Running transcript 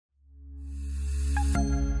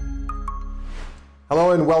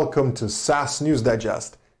Hello and welcome to SaaS News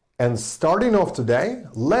Digest. And starting off today,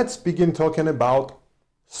 let's begin talking about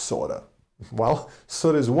soda. Well,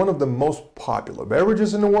 soda is one of the most popular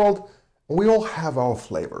beverages in the world, and we all have our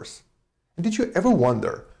flavors. And did you ever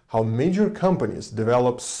wonder how major companies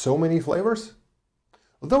develop so many flavors?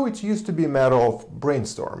 Although it used to be a matter of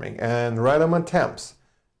brainstorming and random attempts,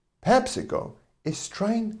 PepsiCo is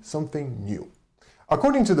trying something new.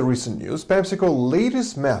 According to the recent news, PepsiCo's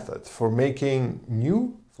latest method for making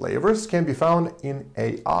new flavors can be found in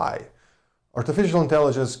AI. Artificial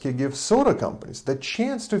intelligence can give soda companies the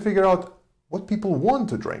chance to figure out what people want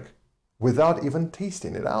to drink without even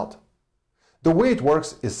tasting it out. The way it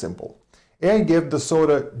works is simple. AI gave the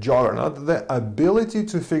soda juggernaut the ability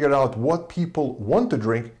to figure out what people want to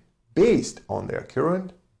drink based on their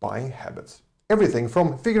current buying habits. Everything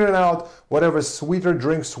from figuring out whatever sweeter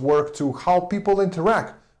drinks work to how people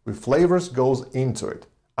interact with flavors goes into it.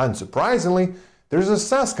 Unsurprisingly, there's a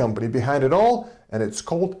SaaS company behind it all, and it's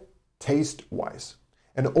called TasteWise.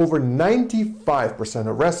 And over 95%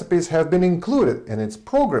 of recipes have been included in its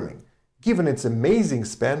programming, given its amazing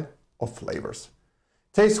span of flavors.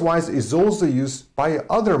 TasteWise is also used by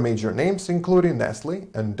other major names, including Nestle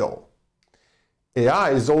and Dole.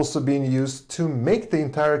 AI is also being used to make the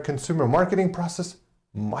entire consumer marketing process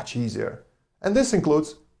much easier. And this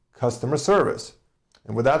includes customer service.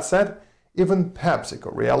 And with that said, even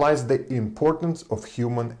PepsiCo realized the importance of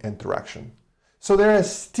human interaction. So there are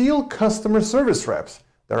still customer service reps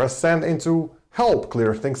that are sent in to help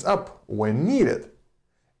clear things up when needed.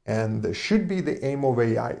 And this should be the aim of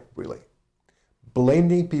AI, really.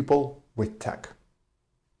 Blending people with tech.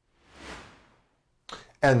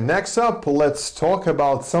 And next up, let's talk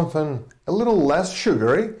about something a little less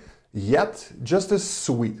sugary, yet just as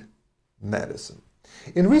sweet: medicine.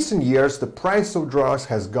 In recent years, the price of drugs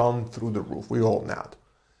has gone through the roof, we all know.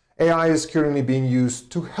 AI is currently being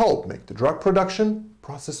used to help make the drug production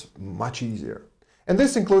process much easier. And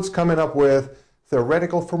this includes coming up with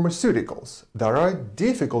theoretical pharmaceuticals that are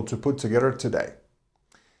difficult to put together today.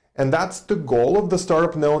 And that's the goal of the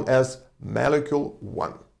startup known as Molecule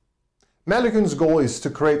One. Molecule's goal is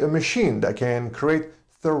to create a machine that can create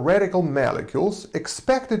theoretical molecules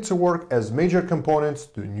expected to work as major components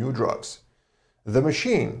to new drugs. The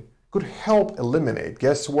machine could help eliminate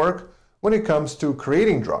guesswork when it comes to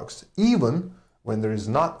creating drugs, even when there is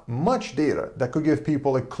not much data that could give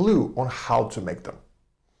people a clue on how to make them.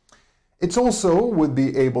 It also would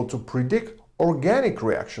be able to predict organic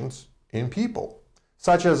reactions in people,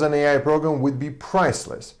 such as an AI program would be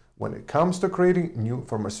priceless when it comes to creating new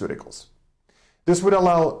pharmaceuticals. This would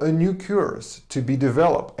allow new cures to be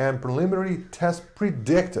developed and preliminary tests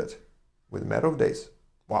predicted within a matter of days.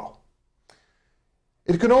 Wow.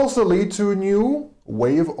 It could also lead to a new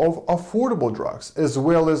wave of affordable drugs as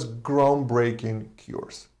well as groundbreaking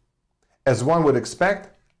cures. As one would expect,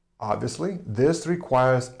 obviously, this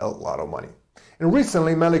requires a lot of money. And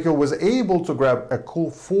recently, Molecule was able to grab a cool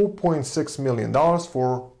 $4.6 million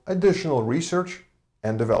for additional research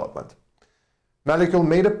and development. Molecule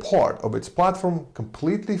made a part of its platform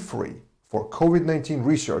completely free for COVID-19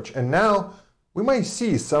 research, and now we might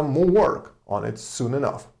see some more work on it soon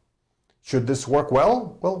enough. Should this work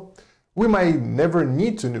well, we might never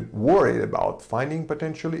need to worry about finding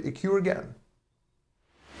potentially a cure again.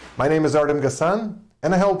 My name is Artem Gassan,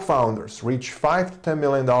 and I help founders reach $5 to $10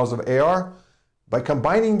 million of AR by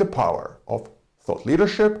combining the power of thought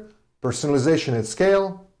leadership, personalization at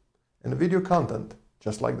scale, and video content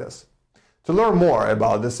just like this. To learn more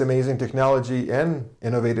about this amazing technology and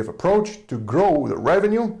innovative approach to grow the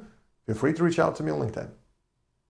revenue, feel free to reach out to me on LinkedIn.